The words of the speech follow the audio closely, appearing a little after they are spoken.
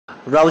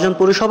রাউজান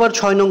পৌরসভার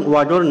 ৬ নং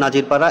ওয়ার্ডের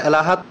নাজিরপাড়া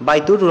এলাহাত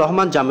বাইতুর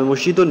রহমান জামে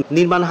মসজিদ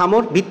নির্মাণ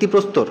হামর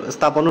ভিত্তিপ্রস্তর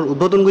স্থাপনের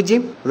উদ্বোধন গুজি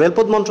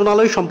রেলপথ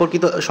মন্ত্রণালয়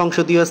সম্পর্কিত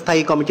সংসদীয়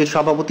স্থায়ী কমিটির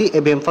সভাপতি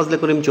এবিএম ফজলে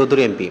করিম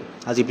চৌধুরী এমপি।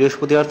 আজ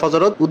বৃহস্পতিবার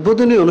ফজরত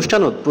উদ্বোধনী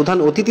অনুষ্ঠানত প্রধান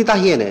অতিথি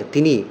তাহিয়েনে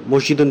তিনি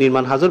মসজিদ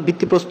নির্মাণ হাজর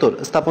ভিত্তিপ্রস্তর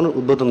স্থাপনের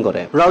উদ্বোধন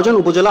করে। রাউজান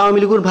উপজেলা আওয়ামী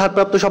লীগের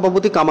ভারপ্রাপ্ত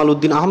সভাপতি কামাল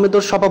উদ্দিন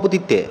আহমেদের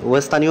সভাপতিত্বে ও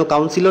স্থানীয়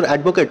কাউন্সিলর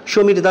অ্যাডভোকেট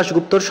সমীর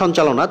দাশগুপ্তর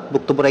সঞ্চালনাত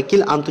বক্তব্য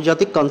রাখিল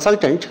আন্তর্জাতিক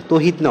কনসালটেন্ট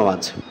তৌহিদ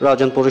নওয়াজ,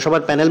 রাউজান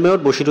পৌরসভার প্যানেল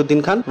মেয়র বশিরউদ্দিন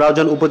খান,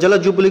 রাউজান উপজেলা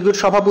যুবলীগের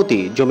সভাপতি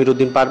জমির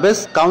উদ্দিন পারভেজ,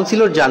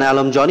 কাউন্সিলর জানে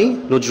আলম জনি,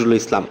 নজরুল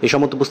ইসলাম। এ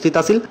সময় উপস্থিত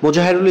আছেন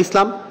মোজাহিরুল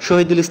ইসলাম,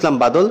 শহীদুল ইসলাম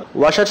বাদল,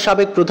 ওয়াসার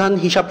সাবেক প্রধান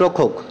হিসাব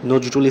রক্ষক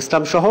নজরুল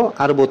ইসলাম সহ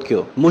আরো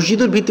বোধকেও।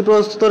 মসজিদের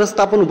ভিত্তিপ্রস্তর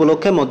স্থাপন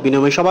উপলক্ষে মত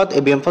বিনিময় সভাত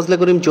এবিএম ফজলে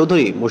করিম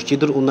চৌধুরী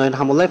মসজিদের উন্নয়ন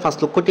হামলায় ৫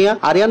 লক্ষ টাকা,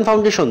 আরিয়ান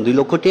ফাউন্ডেশন ২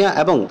 লক্ষ টাকা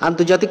এবং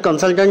আন্তর্জাতিক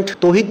কনসালটেন্ট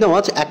তৌহিদ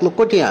নওয়াজ ১ লক্ষ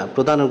টাকা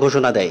প্রদানের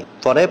ঘোষণা দেয়।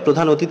 পরে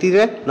প্রধান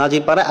অতিথিরা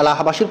নাজিরপাড়া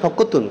এলাহাবাসীর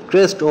পক্ষতুন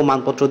ক্রেস্ট ও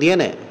মানপত্র দিয়ে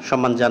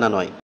সম্মান জানানো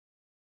হয়।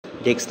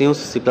 Desk news,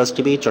 Cplus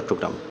TV,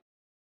 Chittagong.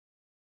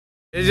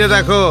 এই যে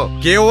দেখো,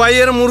 কেওয়াই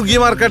এর মুরগি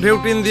মার্কা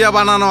ঢেউটিন দিয়া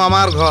বানানো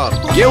আমার ঘর।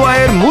 কেওয়াই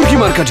এর মুরগি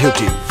মার্কা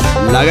ঢেউটিন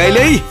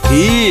লাগাইলেই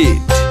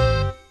হিট।